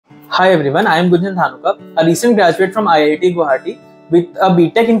Hi everyone, I am Gunjan Dhanuka, a recent graduate from IIT Guwahati with a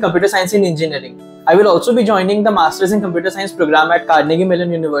BTech in Computer Science and Engineering. I will also be joining the Masters in Computer Science program at Carnegie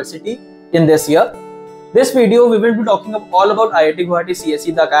Mellon University in this year. This video we will be talking all about IIT Guwahati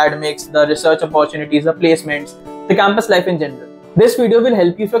CSE, the academics, the research opportunities, the placements, the campus life in general. This video will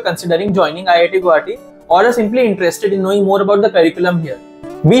help you if you are considering joining IIT Guwahati or are simply interested in knowing more about the curriculum here.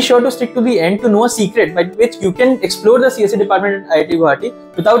 Be sure to stick to the end to know a secret by which you can explore the CSE department at IIT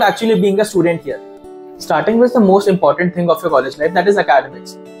Guwahati without actually being a student here. Starting with the most important thing of your college life, that is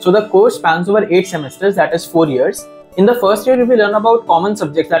academics. So the course spans over 8 semesters, that is 4 years. In the first year, you will learn about common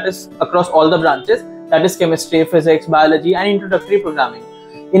subjects, that is across all the branches, that is chemistry, physics, biology and introductory programming.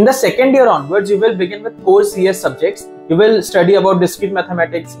 In the second year onwards, you will begin with core CS subjects. You will study about discrete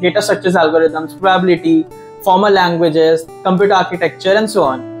mathematics, data structures, algorithms, probability, formal languages, computer architecture and so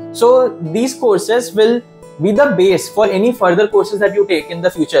on. So these courses will be the base for any further courses that you take in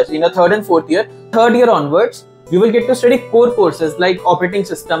the future. In the third and fourth year, third year onwards, you will get to study core courses like operating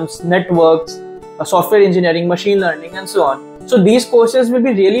systems, networks, software engineering, machine learning and so on. So these courses will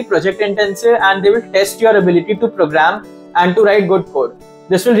be really project intensive and they will test your ability to program and to write good code.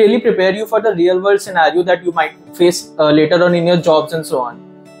 This will really prepare you for the real world scenario that you might face later on in your jobs and so on.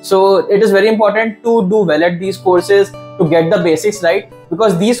 So it is very important to do well at these courses to get the basics right,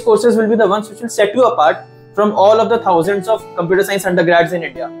 because these courses will be the ones which will set you apart from all of the thousands of computer science undergrads in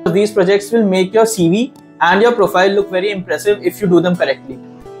India. These projects will make your CV and your profile look very impressive if you do them correctly.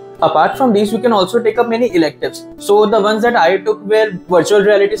 Apart from these, you can also take up many electives. So the ones that I took were virtual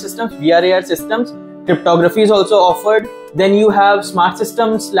reality systems, VR/AR systems, cryptography is also offered. Then you have smart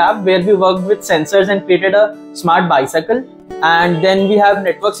systems lab where we worked with sensors and created a smart bicycle. And then we have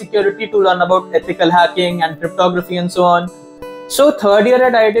network security to learn about ethical hacking and cryptography and so on. So third year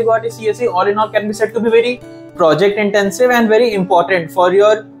at IIT Guwahati CSE all in all can be said to be very project intensive and very important for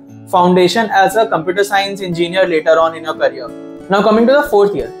your foundation as a computer science engineer later on in your career. Now coming to the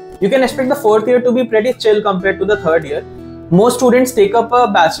fourth year, you can expect the fourth year to be pretty chill compared to the third year. Most students take up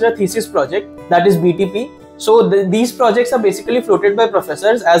a bachelor thesis project, that is BTP. So these projects are basically floated by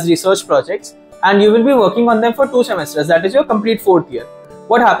professors as research projects, and you will be working on them for 2 semesters, that is your complete fourth year.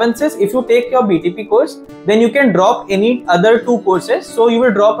 What happens is, if you take your BTP course, then you can drop any other 2 courses, so you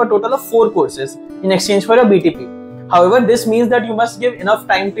will drop a total of 4 courses in exchange for your BTP. However, this means that you must give enough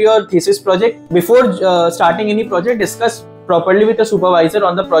time to your thesis project. Before starting any project, discuss properly with the supervisor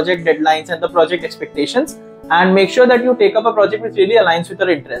on the project deadlines and the project expectations, and make sure that you take up a project which really aligns with your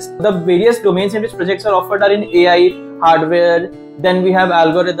interest. The various domains in which projects are offered are in AI, hardware, then we have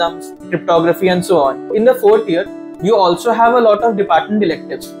algorithms, cryptography and so on. In the fourth year, you also have a lot of department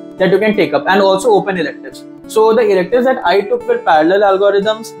electives that you can take up and also open electives. So the electives that I took were parallel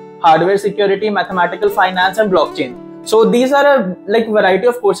algorithms, hardware security, mathematical finance and blockchain. So these are a variety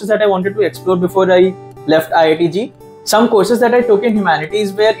of courses that I wanted to explore before I left IITG. Some courses that I took in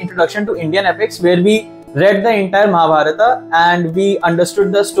humanities were Introduction to Indian Epics, where we read the entire Mahabharata and we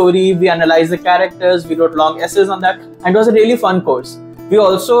understood the story, we analyzed the characters, we wrote long essays on that, and it was a really fun course. We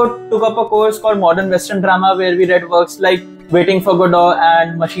also took up a course called Modern Western Drama, where we read works like Waiting for Godot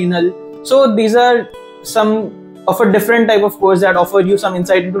and Machinal. So these are some of a different type of course that offer you some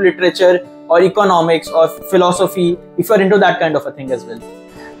insight into literature or economics or philosophy if you are into that kind of a thing as well.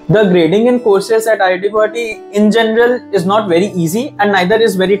 The grading in courses at IIT Guwahati in general is not very easy and neither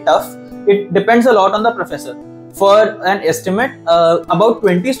is very tough. It depends a lot on the professor. For an estimate, about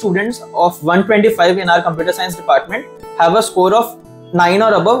 20 students of 125 in our computer science department have a score of 9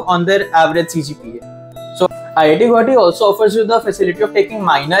 or above on their average CGPA. So IIT Guwahati also offers you the facility of taking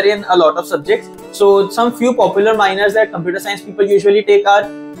minor in a lot of subjects. So some few popular minors that computer science people usually take are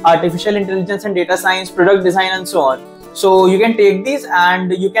artificial intelligence and data science, product design and so on. So you can take these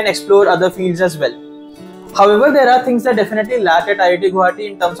and you can explore other fields as well. However, there are things that definitely lack at IIT Guwahati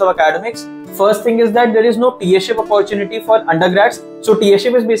in terms of academics. First thing is that there is no TA-ship opportunity for undergrads. So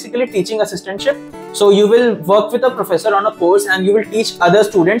TA-ship is basically teaching assistantship. So you will work with a professor on a course and you will teach other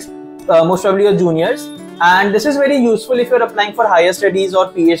students, most probably your juniors. And this is very useful if you're applying for higher studies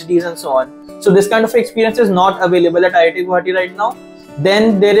or PhDs and so on. So this kind of experience is not available at IIT Guwahati right now.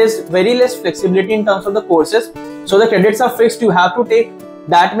 Then there is very less flexibility in terms of the courses. So the credits are fixed. You have to take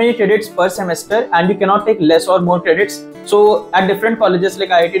that many credits per semester and you cannot take less or more credits. So at different colleges like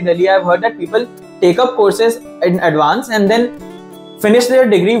IIT Delhi, I've heard that people take up courses in advance and then finish their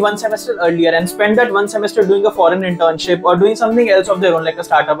degree 1 semester earlier and spend that 1 semester doing a foreign internship or doing something else of their own, like a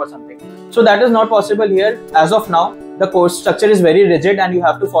startup or something. So that is not possible here. As of now, the course structure is very rigid and you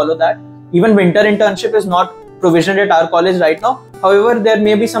have to follow that. Even winter internship is not provisioned at our college right now. However, there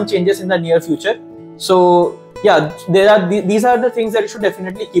may be some changes in the near future. So yeah, these are the things that you should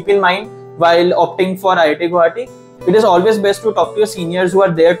definitely keep in mind while opting for IIT Guwahati. It is always best to talk to your seniors who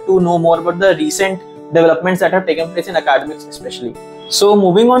are there to know more about the recent developments that have taken place in academics especially. So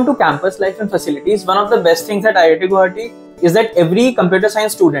moving on to campus life and facilities, one of the best things at IIT Guwahati is that every computer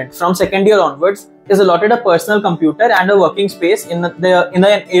science student from second year onwards is allotted a personal computer and a working space in an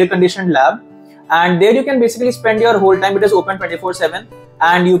air conditioned lab, and there you can basically spend your whole time. It is open 24/7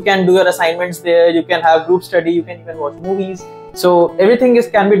 and you can do your assignments there, you can have group study, you can even watch movies. So everything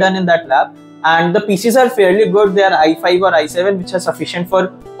can be done in that lab, and the PCs are fairly good. They are i5 or i7, which are sufficient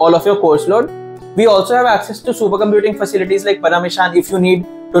for all of your course load. We also have access to supercomputing facilities like Paramishan if you need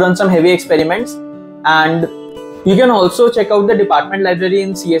to run some heavy experiments, and you can also check out the department library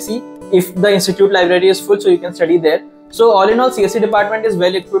in CSE if the institute library is full, so you can study there. So all in all, CSE department is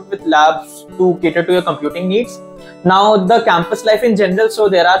well equipped with labs to cater to your computing needs. Now the campus life in general, so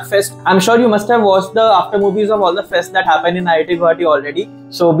there are fests. I'm sure you must have watched the after movies of all the fests that happen in IIT Guwahati already.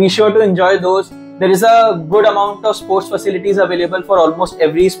 So be sure to enjoy those. There is a good amount of sports facilities available for almost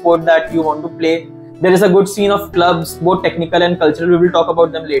every sport that you want to play. There is a good scene of clubs, both technical and cultural. We will talk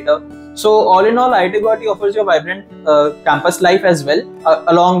about them later. So all in all, IIT Guwahati offers you a vibrant campus life as well,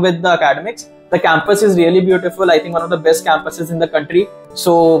 along with the academics. The campus is really beautiful. I think one of the best campuses in the country.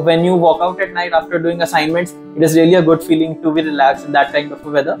 So when you walk out at night after doing assignments, it is really a good feeling to be relaxed in that kind of a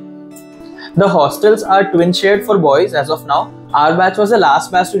weather. The hostels are twin shared for boys as of now. Our batch was the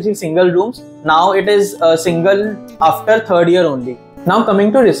last batch to receive single rooms. Now it is single after third year only. Now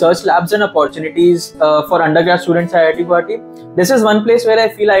coming to research labs and opportunities for undergrad students at IIT Guwahati. This is one place where I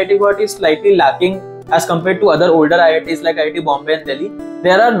feel IIT Guwahati is slightly lacking as compared to other older IITs like IIT Bombay and Delhi.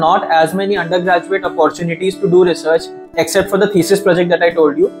 There are not as many undergraduate opportunities to do research except for the thesis project that I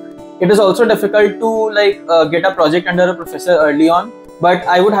told you. It is also difficult to get a project under a professor early on. But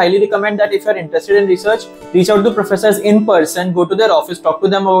I would highly recommend that if you are interested in research, reach out to professors in person, go to their office, talk to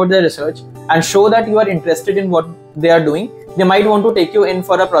them about their research and show that you are interested in what they are doing. They might want to take you in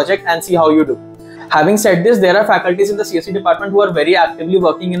for a project and see how you do. Having said this, there are faculties in the CSE department who are very actively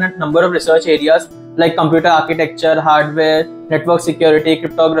working in a number of research areas like computer architecture, hardware, network security,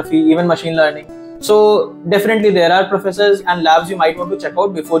 cryptography, even machine learning. So definitely there are professors and labs you might want to check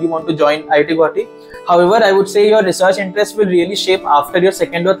out before you want to join IIT Guwahati. However, I would say your research interest will really shape after your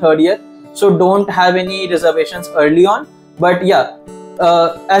second or third year. So don't have any reservations early on. But yeah,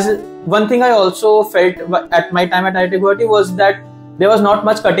 as one thing I also felt at my time at IIT Guwahati was that there was not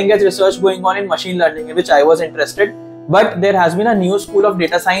much cutting edge research going on in machine learning in which I was interested. But there has been a new school of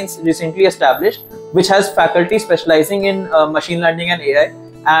data science recently established which has faculty specializing in machine learning and AI.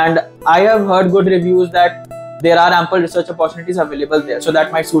 And I have heard good reviews that there are ample research opportunities available there, so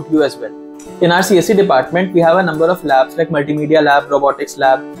that might suit you as well. In our CSE department, we have a number of labs like multimedia lab, robotics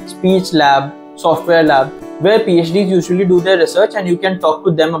lab, speech lab, software lab, where PhDs usually do their research and you can talk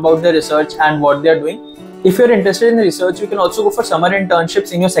to them about their research and what they are doing. If you're interested in research, you can also go for summer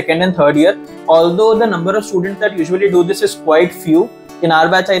internships in your second and third year. Although the number of students that usually do this is quite few. In our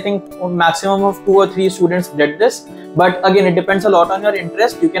batch, I think maximum of 2 or 3 students did this. But again, it depends a lot on your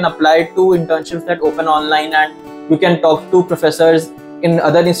interest. You can apply to internships that open online and you can talk to professors in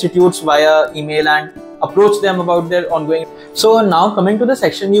other institutes via email and approach them about their ongoing. So now coming to the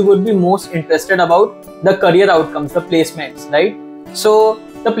section you would be most interested about, the career outcomes, the placements, right? So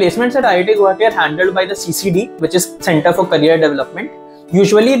the placements at IIT Guwahati are handled by the CCD, which is Center for Career Development.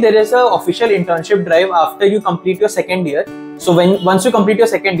 Usually there is an official internship drive after you complete your second year. So once you complete your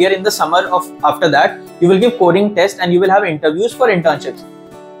second year in the summer after that, you will give coding test and you will have interviews for internships.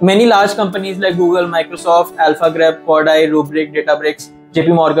 Many large companies like Google, Microsoft, AlphaGrep, Quadai, Rubrik, Databricks,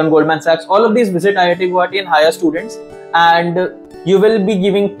 JP Morgan, Goldman Sachs, all of these visit IIT Guwahati and hire students, and you will be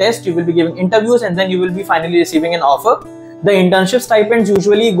giving tests, you will be giving interviews, and then you will be finally receiving an offer. The internship stipends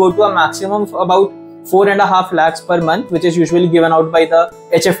usually go to a maximum of about 4.5 lakhs per month, which is usually given out by the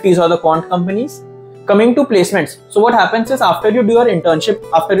HFTs or the quant companies. Coming to placements, so what happens is after you do your internship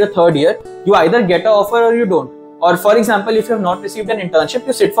after your third year, you either get an offer or you don't. Or for example, if you have not received an internship,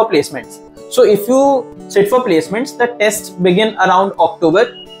 you sit for placements. So if you sit for placements, the tests begin around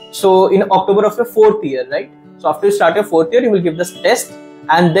October. So in October of your fourth year, right? So after you start your fourth year, you will give this test,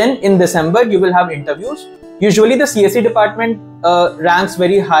 and then in December you will have interviews. Usually the CSE department ranks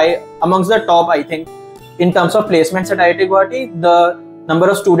very high amongst the top, I think, in terms of placements at IIT Guwahati. The number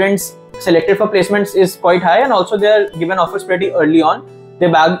of students selected for placements is quite high, and also they are given offers pretty early on.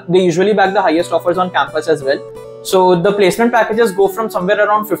 They usually bag the highest offers on campus as well. So the placement packages go from somewhere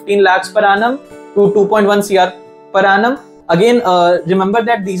around 15 lakhs per annum to 2.1 CR per annum. Again, remember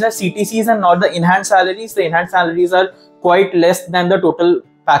that these are CTCs and not the enhanced salaries. The enhanced salaries are quite less than the total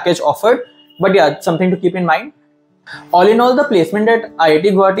package offered. But yeah, it's something to keep in mind. All in all, the placement at IIT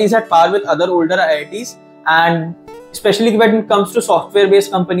Guwahati is at par with other older IITs, and especially when it comes to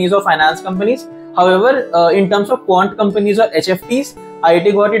software-based companies or finance companies. However, in terms of quant companies or HFTs,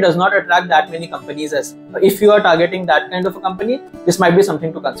 IIT Guwahati does not attract that many companies. As if you are targeting that kind of a company, this might be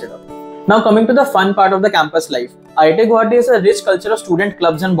something to consider. Now coming to the fun part of the campus life. IIT Guwahati is a rich culture of student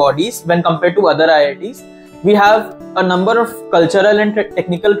clubs and bodies when compared to other IITs. We have a number of cultural and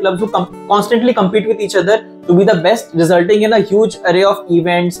technical clubs who constantly compete with each other to be the best, resulting in a huge array of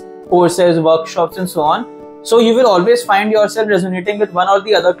events, courses, workshops and so on. So you will always find yourself resonating with one or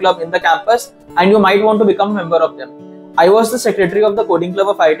the other club in the campus, and you might want to become a member of them. I was the secretary of the coding club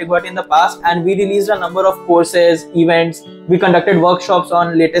of IIT Guwahati in the past, and we released a number of courses, events, we conducted workshops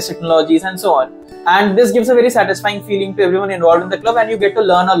on latest technologies and so on. And this gives a very satisfying feeling to everyone involved in the club, and you get to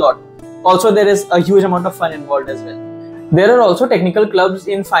learn a lot. Also, there is a huge amount of fun involved as well. There are also technical clubs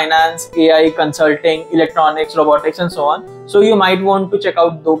in finance, AI, consulting, electronics, robotics and so on. So you might want to check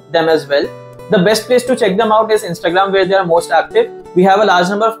out them as well. The best place to check them out is Instagram, where they are most active. We have a large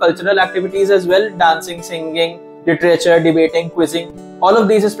number of cultural activities as well: dancing, singing, literature, debating, quizzing. All of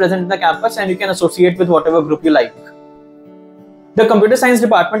these is present in the campus, and you can associate with whatever group you like. The computer science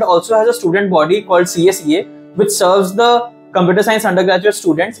department also has a student body called CSE, which serves the computer science undergraduate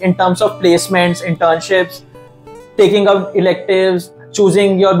students in terms of placements, internships, taking up electives,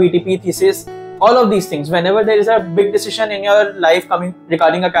 choosing your BTP thesis, all of these things. Whenever there is a big decision in your life coming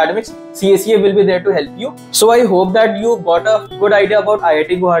regarding academics, CSE will be there to help you. So I hope that you got a good idea about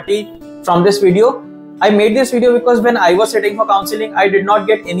IIT Guwahati from this video. I made this video because when I was sitting for counseling, I did not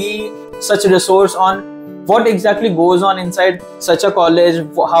get any such resource on what exactly goes on inside such a college,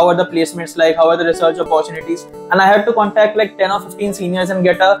 how are the placements like, how are the research opportunities, and I had to contact like 10 or 15 seniors and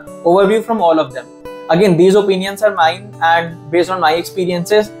get an overview from all of them. Again, these opinions are mine, and based on my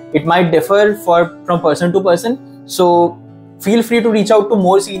experiences, it might differ from person to person. So feel free to reach out to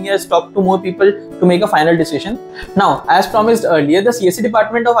more seniors, talk to more people to make a final decision. Now, as promised earlier, the CSE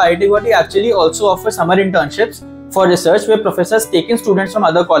department of IIT Guwahati actually also offers summer internships for research, where professors take in students from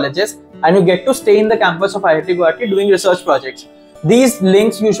other colleges, and you get to stay in the campus of IIT Guwahati doing research projects. These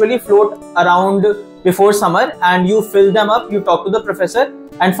links usually float around before summer, and you fill them up, you talk to the professor,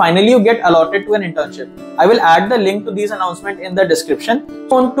 and finally you get allotted to an internship. I will add the link to these announcements in the description. If you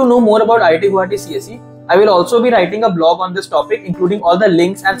want to know more about IIT Guwahati CSE, I will also be writing a blog on this topic, including all the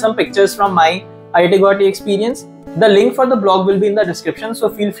links and some pictures from my IIT Guwahati experience. The link for the blog will be in the description, so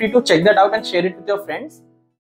feel free to check that out and share it with your friends.